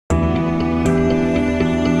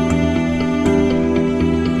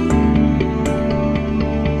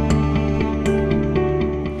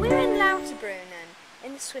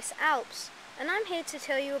Swiss Alps, and I'm here to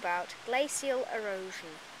tell you about glacial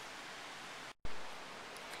erosion.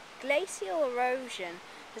 Glacial erosion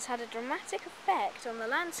has had a dramatic effect on the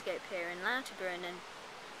landscape here in Lauterbrunnen.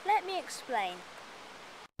 Let me explain.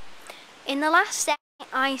 In the last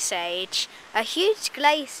ice age, a huge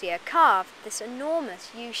glacier carved this enormous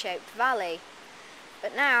U-shaped valley.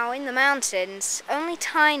 But now, in the mountains, only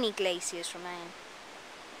tiny glaciers remain.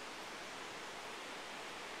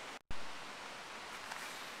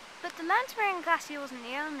 But the Lauterbrunnen Glacier wasn't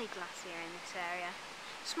the only glacier in this area.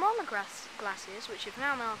 Smaller glaciers, which have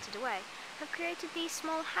now melted away, have created these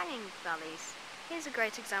small hanging valleys. Here's a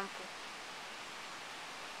great example.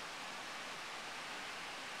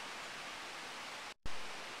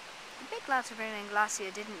 The big Lauterbrunnen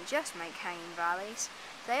Glacier didn't just make hanging valleys,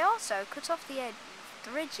 they also cut off the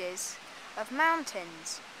ridges of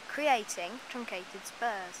mountains, creating truncated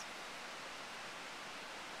spurs.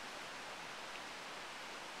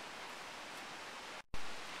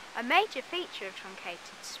 A major feature of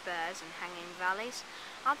truncated spurs and hanging valleys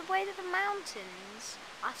are the way that the mountains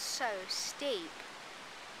are so steep.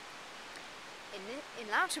 In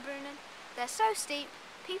Lauterbrunnen, they're so steep,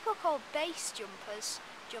 people called base jumpers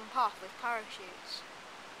jump off with parachutes.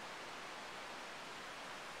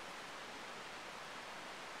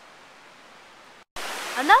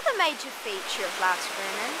 Another major feature of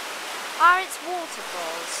Lauterbrunnen are its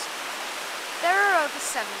waterfalls. There are over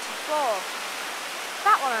 74.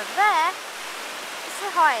 That one over there is the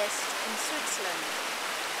highest in Switzerland.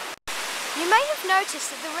 You may have noticed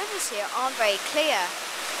that the rivers here aren't very clear.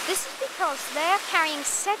 This is because they are carrying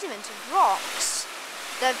sediment of rocks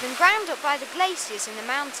that have been ground up by the glaciers in the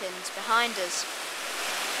mountains behind us.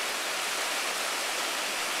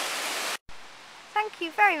 Thank you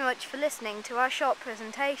very much for listening to our short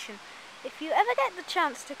presentation. If you ever get the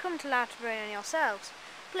chance to come to Lauterbrunnen yourselves,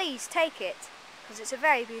 please take it, because it's a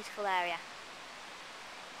very beautiful area.